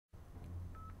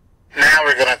now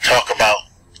we're going to talk about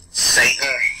Satan,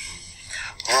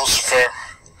 Lucifer,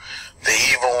 the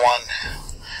evil one.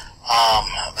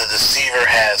 The deceiver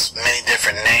has many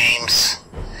different names.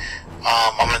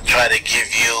 I'm going to try to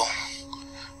give you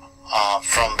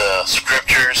from the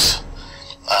scriptures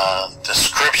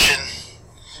description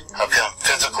of him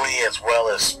physically as well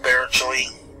as spiritually,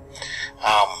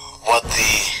 what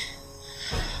the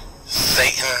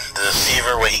Satan, the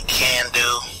deceiver, what he can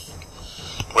do,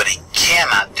 what he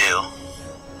cannot do,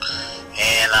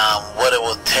 and what it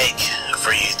will take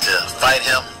for you to fight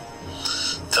him,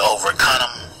 to overcome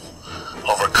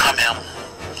him,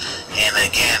 and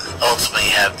again, ultimately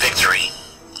have victory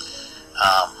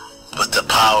with the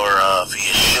power of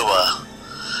Yeshua,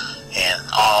 and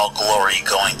all glory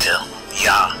going to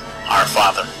Yah, our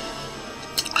Father.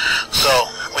 So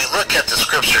we look at the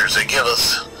scriptures. They give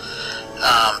us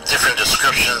different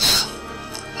descriptions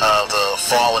of the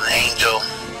fallen angel,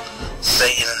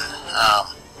 Satan.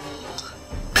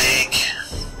 Big,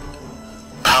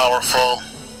 powerful,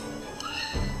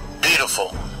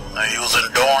 beautiful. He was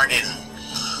adorned in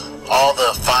all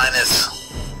the finest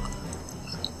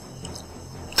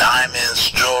diamonds,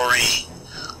 jewelry,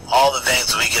 all the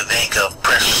things we can think of,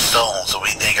 precious stones that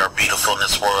we think are beautiful in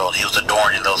this world. He was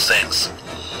adorned in those things.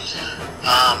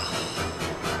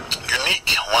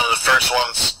 Unique, one of the first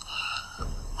ones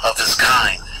of his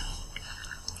kind.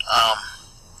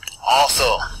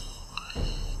 Also,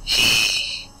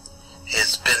 he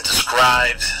has been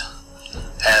described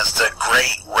as the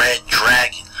great red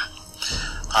dragon.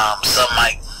 Some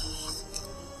might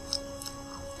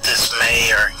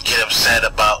dismay or get upset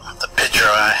about the picture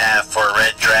I have for a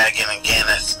red dragon. Again,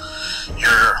 it's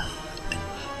your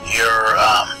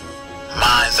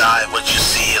mind's eye. What you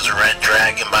see is a red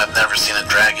dragon, but I've never seen a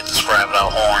dragon described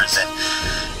without horns. And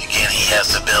again, he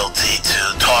has the ability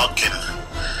to talk and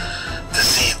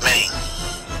deceive many.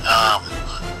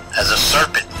 As a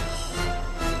serpent,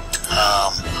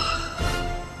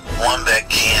 one that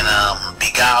can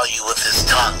beguile you with his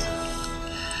tongue.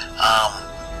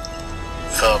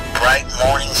 The bright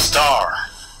morning star,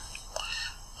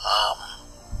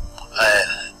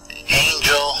 an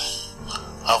angel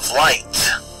of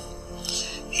light.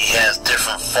 He has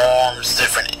different forms,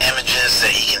 different images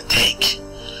that he can take.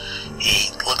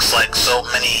 He looks like so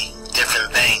many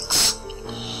different things.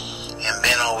 And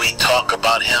then when we talk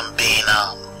about him being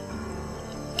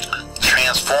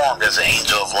transformed as an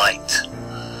angel of light,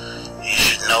 you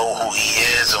should know who he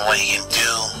is and what he can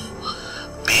do.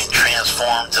 Being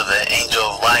transformed to the angel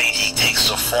of light, he takes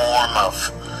the form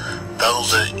of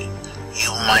those that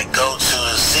you might go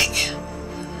to seek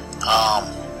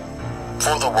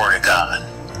for the Word of God.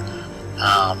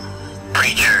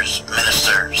 Preachers,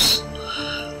 ministers,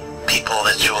 people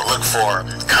that you will look for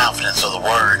confidence of the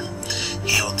Word.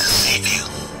 He will deceive you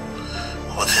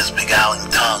with his beguiling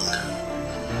tongue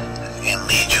and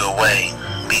lead you away,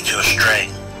 lead you astray.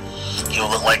 He will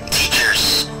look like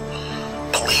teachers,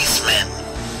 policemen,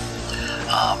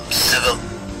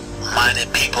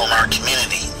 civil-minded people in our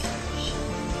community.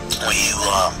 When you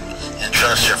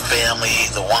entrust your family,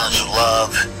 the ones you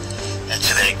love,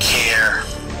 into their care,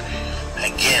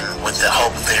 again, with the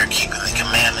hope they're keeping the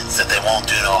commandments, that they won't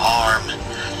do no harm.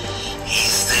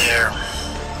 He's there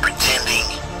pretending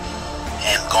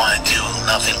and going to do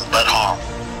nothing but harm.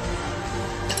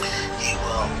 He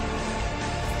will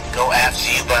go after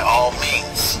you by all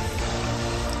means.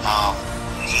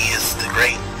 He is the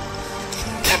great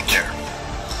tempter.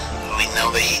 We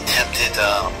know that he tempted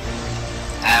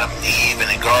Adam and Eve in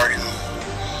the garden,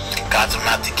 got them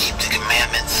not to keep the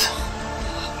commandments.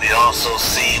 We also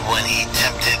see when he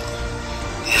tempted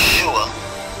Yeshua,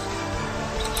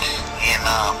 and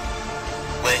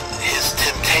with his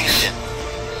temptation,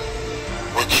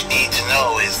 what you need to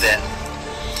know is that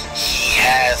he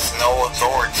has no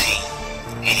authority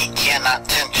and he cannot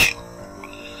tempt you.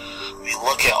 We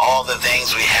look at all the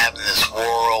things we have in this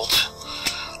world: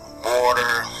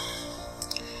 water,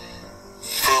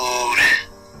 food,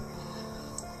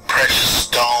 precious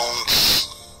stones,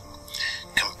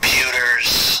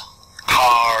 computers,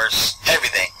 cars,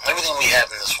 everything we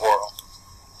have in this world.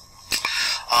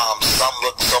 Some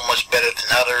look so much better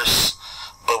than others,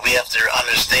 but we have to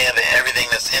understand that everything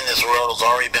that's in this world has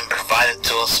already been provided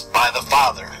to us by the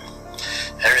Father.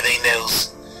 Everything that was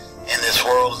in this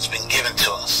world has been given to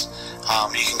us.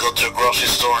 You can go to a grocery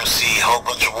store and see a whole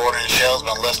bunch of water in shelves,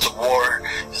 but unless the water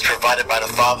is provided by the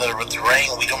Father with the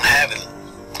rain, we don't have any.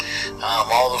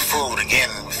 All the food, again,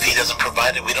 if he doesn't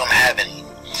provide it, we don't have any.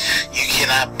 You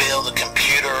cannot build a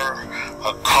computer,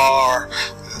 a car,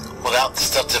 without the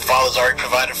stuff that Father's already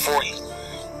provided for you.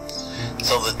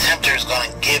 So the tempter is going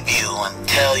to give you and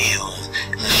tell you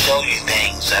and show you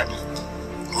things that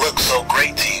look so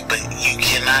great to you, but you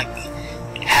cannot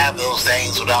have those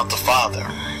things without the Father.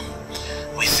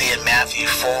 We see in Matthew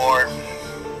 4,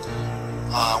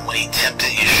 when he tempted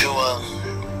Yeshua,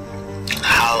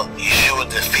 how Yeshua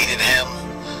defeated him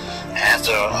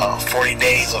after 40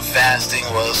 days of fasting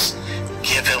was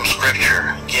give him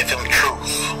scripture, give him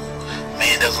truth.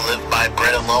 Man doesn't live by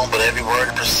bread alone, but every word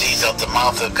that proceeds out the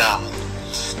mouth of God.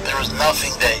 There was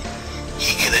nothing that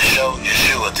he could have showed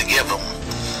Yeshua to give him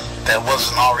that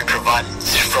wasn't already provided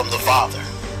from the Father.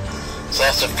 So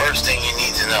that's the first thing you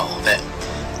need to know, that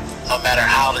no matter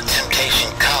how the temptation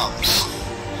comes,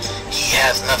 he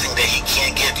has nothing that he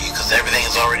can't give you, because everything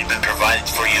has already been provided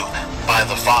for you by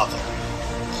the Father.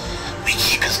 We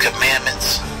keep his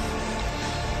commandments.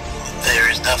 There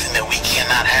is nothing that we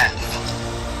cannot have.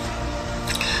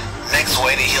 Next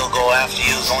way that he'll go after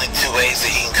you is only two ways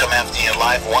that he can come after your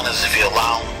life. One is if you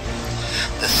allow him.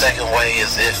 The second way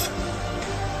is if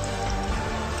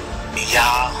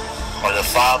Yah or the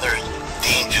Father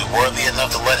deemed you worthy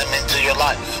enough to let him into your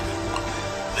life.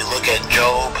 We look at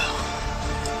Job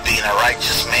being a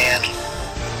righteous man.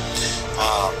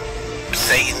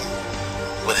 Satan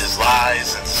with his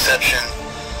lies and deception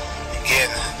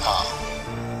again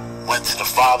went to the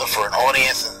Father for an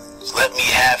audience and let me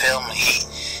have him.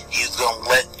 He was going to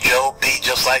let Job be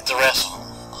just like the rest of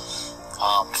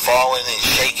them, falling and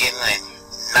shaking and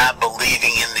not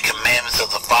believing in the commandments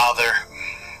of the Father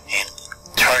and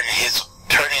turning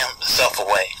himself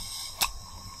away.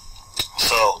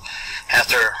 So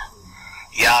after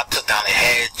Yah took down the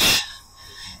hedge,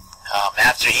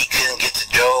 after he couldn't get to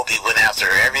Job, he went after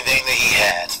everything that he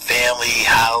had, family,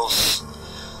 house,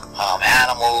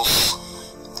 animals.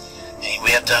 And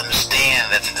we have to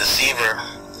understand that the deceiver,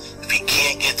 if he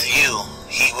can't get to you,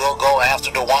 he will go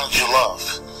after the ones you love.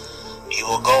 He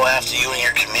will go after you in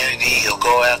your community. He'll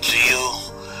go after you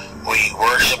where you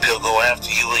worship. He'll go after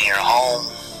you in your home.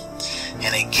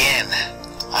 And again,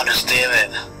 understand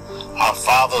that our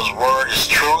Father's word is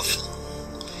truth.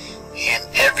 And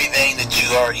everything that you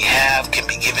already have can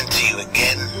be given to you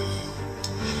again.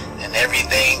 And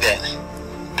everything that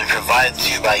been provided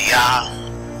to you by Yah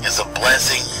is a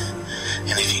blessing.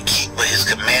 And if you keep with his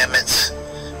commandments,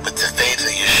 with the faith of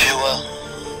Yeshua,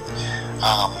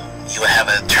 you will have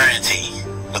an eternity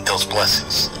with those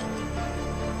blessings.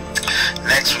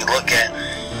 Next, we look at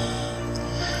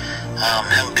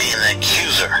him being an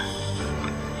accuser,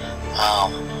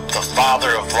 the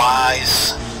father of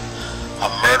lies, a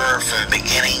murderer from the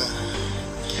beginning.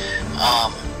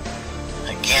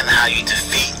 Again, how you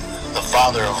defeat the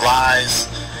father of lies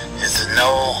is to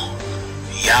know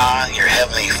Yah, your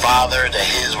heavenly Father, that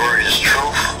his word is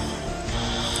truth.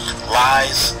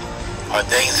 Lies are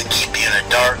things that keep you in the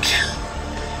dark.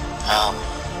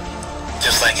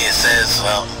 Just like it says,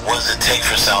 what does it take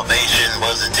for salvation?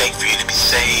 What does it take for you to be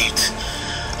saved?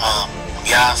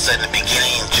 Yah said in the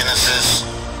beginning in Genesis,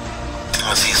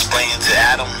 as he explained to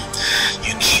Adam,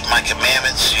 you keep my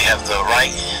commandments, you have the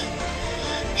right.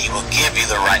 He will give you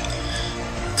the right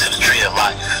to the tree of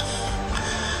life.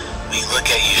 We look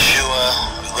at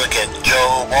Yeshua, we look at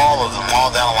Job, all of them, all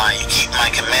down the line. You keep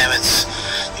my commandments,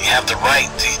 you have the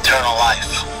right to eternal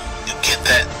life. You get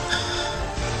that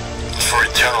for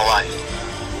eternal life.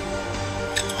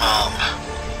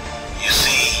 You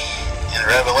see in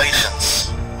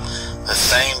Revelations, the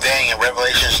same thing in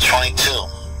Revelations 22.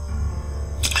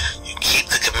 You keep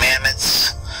the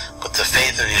commandments with the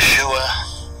faith of Yeshua,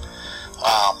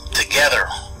 together,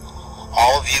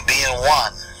 all of you being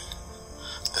one,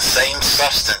 the same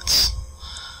substance,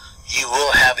 you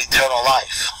will have eternal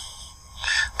life.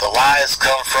 The lies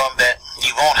come from that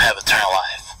you won't have eternal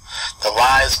life. The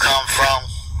lies come from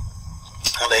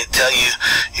when they tell you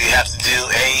you have to do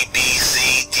A, B,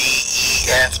 C, D,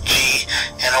 E, F, G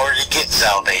in order to get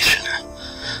salvation.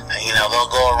 And, you know,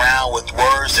 they'll go around with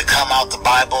words that come out the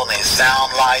Bible and they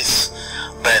sound nice,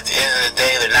 but at the end of the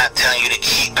day, they're not telling you to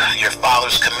keep your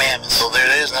Father's commandments. So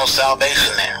there is no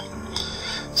salvation there.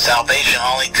 Salvation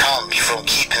only comes from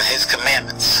keeping his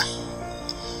commandments.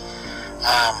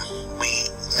 We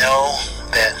know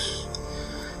that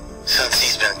since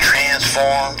he's been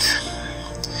transformed,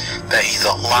 that he's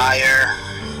a liar,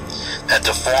 that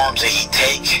the forms that he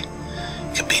take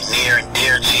could be near and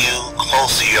dear to you,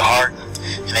 close to your heart.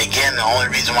 And again, the only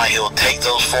reason why he'll take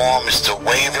those forms is to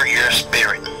waver your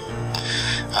spirit.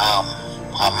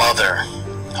 A mother,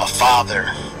 a father,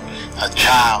 a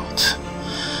child,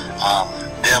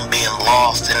 them being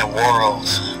lost in the world,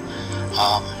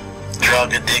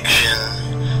 drug addiction,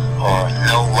 or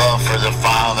no love for the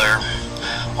Father,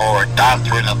 or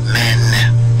doctrine of men.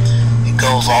 It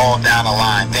goes all down the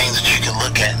line, things that you can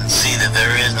look at and see that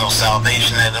there is no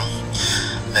salvation in them.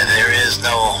 that there is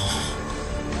no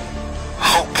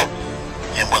hope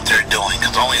in what they're doing,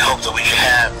 because the only hope that we should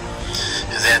have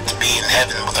is that to be in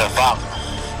heaven with our Father.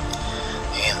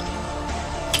 And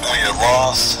when you're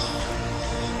lost,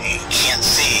 you can't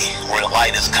see where the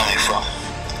light is coming from,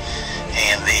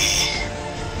 and the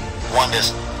one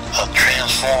that's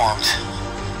transformed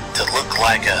to look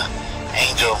like an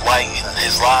angel of light in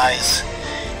his lies,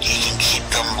 he can keep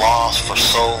them lost for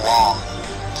so long.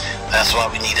 That's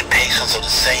why we need the patience of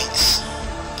the saints,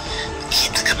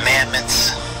 keep the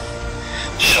commandments,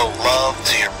 show love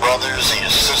to your brothers and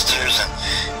your sisters and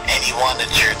anyone that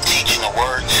you're teaching the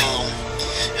word to,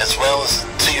 as well as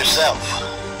to yourself.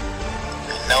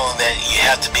 Knowing that you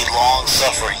have to be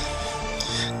long-suffering,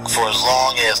 for as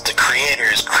long as the Creator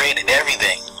has created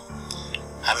everything.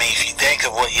 I mean, if you think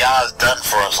of what Yah has done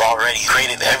for us already, He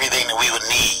created everything that we would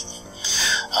need.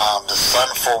 The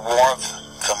sun for warmth,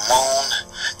 the moon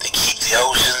to keep the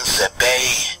oceans at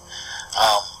bay,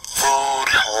 food,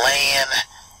 land,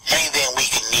 anything we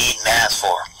can need and ask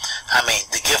for. I mean,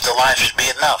 the gift of life should be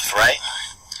enough, right?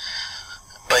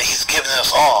 But He's given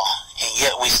us all, and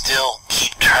yet we still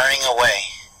keep turning away,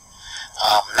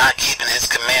 not keeping His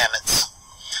commandments.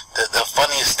 The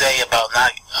funniest thing about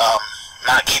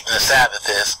not keeping the Sabbath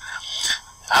is,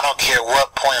 I don't care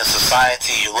what point in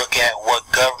society you look at, what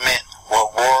government,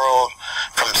 what world,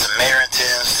 from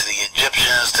Samaritans to the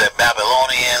Egyptians to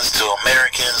Babylonians to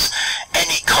Americans,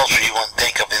 any culture you want to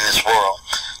think of in this world,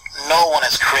 no one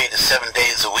has created 7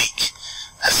 days a week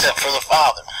except for the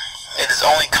Father. It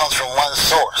only comes from one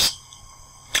source.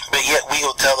 But yet we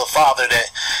will tell the Father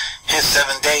that His 7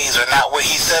 days are not what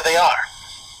He said they are.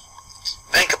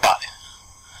 Think about it.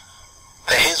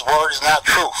 That His word is not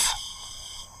truth.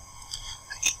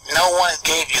 No one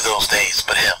gave you those days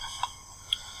but Him.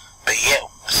 But yet,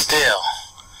 still,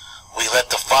 we let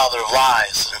the father of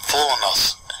lies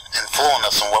influence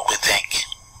us on what we think.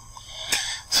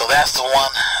 So that's the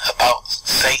one about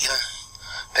Satan,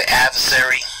 the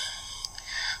adversary.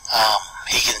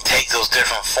 He can take those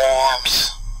different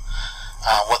forms,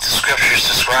 what the scriptures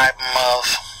describe him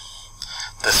of,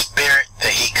 the spirit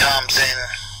that he comes in.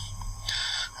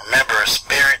 Remember, a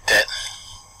spirit that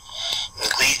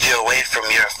will lead you away from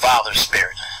your Father's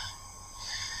spirit.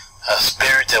 A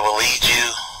spirit that will lead you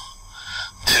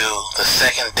to the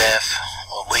second death,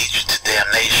 will lead you to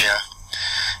damnation.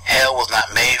 Hell was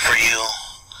not made for you.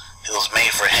 It was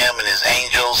made for him and his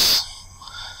angels.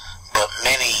 But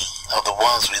many of the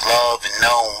ones we love and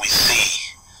know and we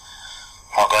see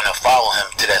are going to follow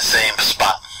him to that same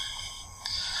spot.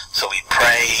 So we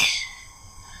pray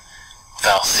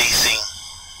without ceasing.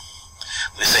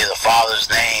 We say the Father's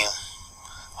name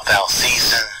without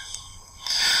ceasing.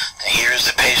 And here's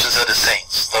the patience of the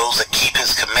saints, those that keep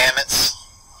his commandments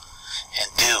and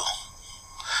do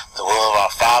the will of our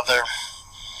Father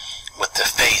with the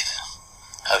faith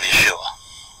of Yeshua.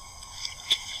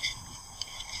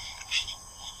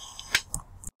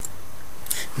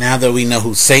 Now that we know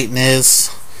who Satan is,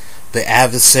 the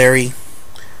adversary,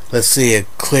 let's see a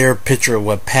clear picture of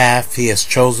what path he has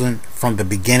chosen from the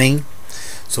beginning,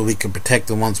 so we can protect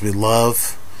the ones we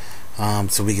love,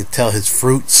 so we can tell his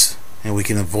fruits, and we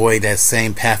can avoid that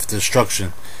same path of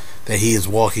destruction that he is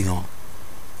walking on.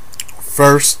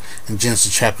 First, in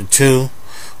Genesis chapter 2,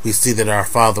 we see that our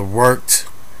Father worked,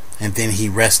 and then he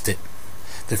rested.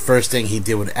 The first thing he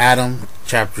did with Adam,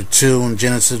 chapter 2 in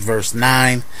Genesis verse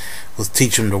 9, was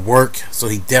teach him to work, so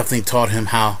he definitely taught him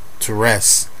how to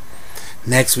rest.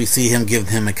 Next, we see him give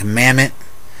him a commandment,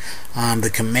 the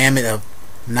commandment of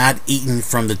not eating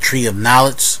from the tree of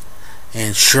knowledge,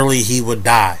 and surely he would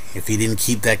die if he didn't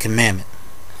keep that commandment.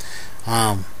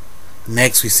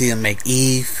 Next, we see him make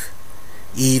Eve.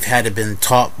 Eve had to been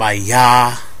taught by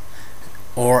Yah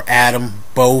or Adam,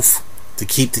 both, to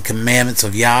keep the commandments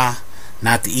of Yah,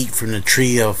 not to eat from the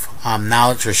tree of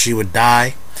knowledge, or she would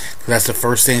die. That's the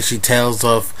first thing she tells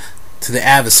of to the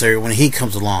adversary when he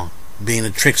comes along, being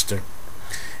a trickster.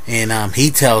 And he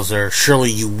tells her,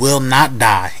 surely you will not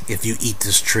die if you eat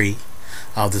this tree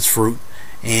of this fruit,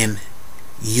 and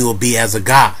you will be as a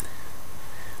god.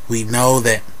 We know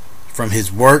that from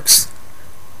his works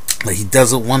that he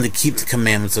doesn't want to keep the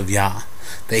commandments of Yah,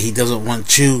 that he doesn't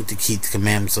want you to keep the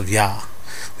commandments of Yah.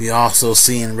 We also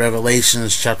see in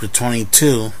Revelations chapter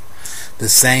 22 the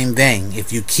same thing.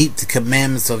 If you keep the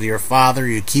commandments of your Father,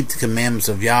 you keep the commandments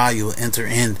of Yah, you will enter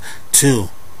into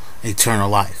eternal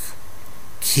life.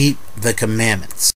 Keep the commandments.